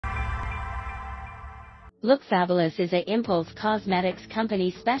Look Fabulous is a impulse cosmetics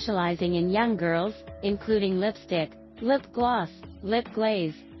company specializing in young girls, including lipstick, lip gloss, lip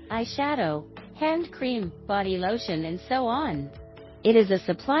glaze, eyeshadow, hand cream, body lotion and so on. It is a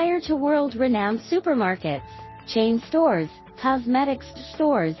supplier to world-renowned supermarkets, chain stores, cosmetics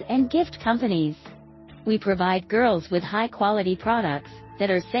stores and gift companies. We provide girls with high-quality products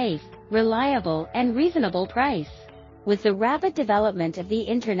that are safe, reliable and reasonable price. With the rapid development of the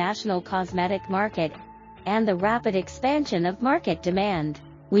international cosmetic market and the rapid expansion of market demand,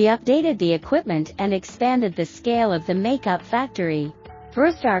 we updated the equipment and expanded the scale of the makeup factory.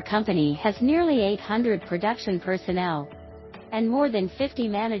 First, our company has nearly 800 production personnel and more than 50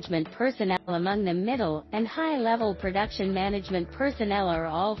 management personnel. Among the middle and high-level production management personnel are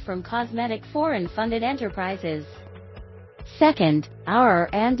all from cosmetic foreign-funded enterprises. Second, our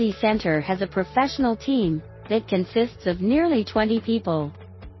R&D center has a professional team that consists of nearly 20 people,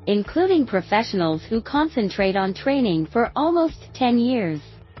 including professionals who concentrate on training for almost 10 years.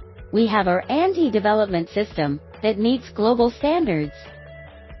 We have our R&D development system that meets global standards.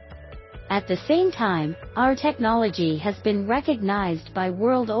 At the same time, our technology has been recognized by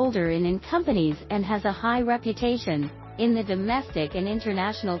world leaders in companies and has a high reputation in the domestic and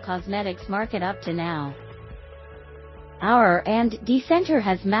international cosmetics market up to now. Our R&D center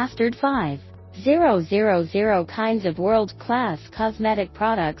has mastered 5,000 kinds of world-class cosmetic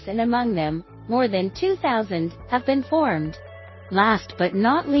products, and among them, more than 2,000 have been formed. Last but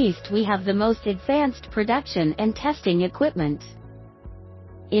not least, we have the most advanced production and testing equipment.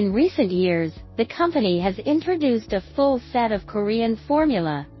 In recent years, the company has introduced a full set of Korean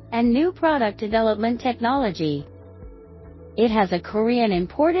formula and new product development technology. It has a Korean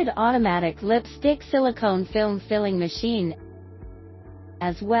imported automatic lipstick silicone film filling machine,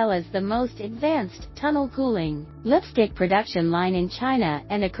 as well as the most advanced tunnel cooling lipstick production line in China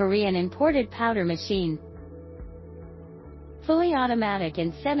and a Korean imported powder machine, fully automatic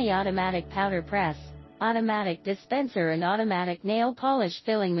and semi-automatic powder press, automatic dispenser and automatic nail polish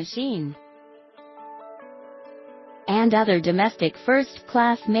filling machine, and other domestic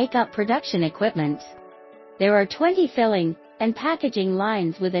first-class makeup production equipment. There are 20 filling and packaging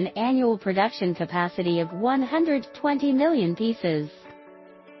lines with an annual production capacity of 120 million pieces.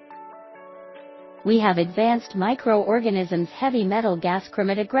 We have advanced microorganisms, heavy metal gas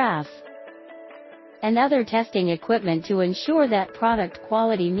chromatograph, and other testing equipment to ensure that product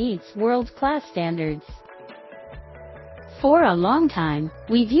quality meets world-class standards. For a long time,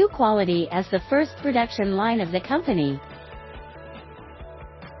 we view quality as the first production line of the company.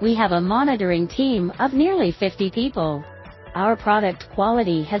 We have a monitoring team of nearly 50 people. Our product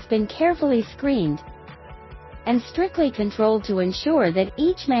quality has been carefully screened and strictly controlled to ensure that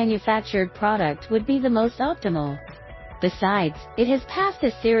each manufactured product would be the most optimal. Besides, it has passed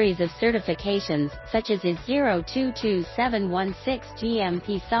a series of certifications such as IS 022716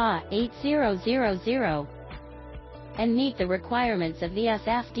 GMP SA 8000 and meet the requirements of the US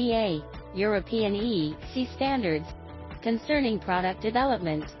FDA, European EC standards concerning product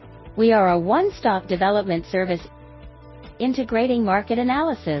development. We are a one-stop development service integrating market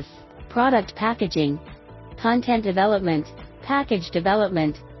analysis, product packaging, content development, package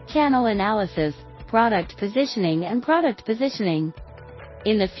development, channel analysis, product positioning and product positioning.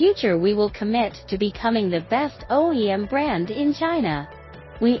 In the future, we will commit to becoming the best OEM brand in China.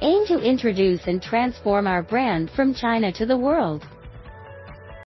 We aim to introduce and transform our brand from China to the world.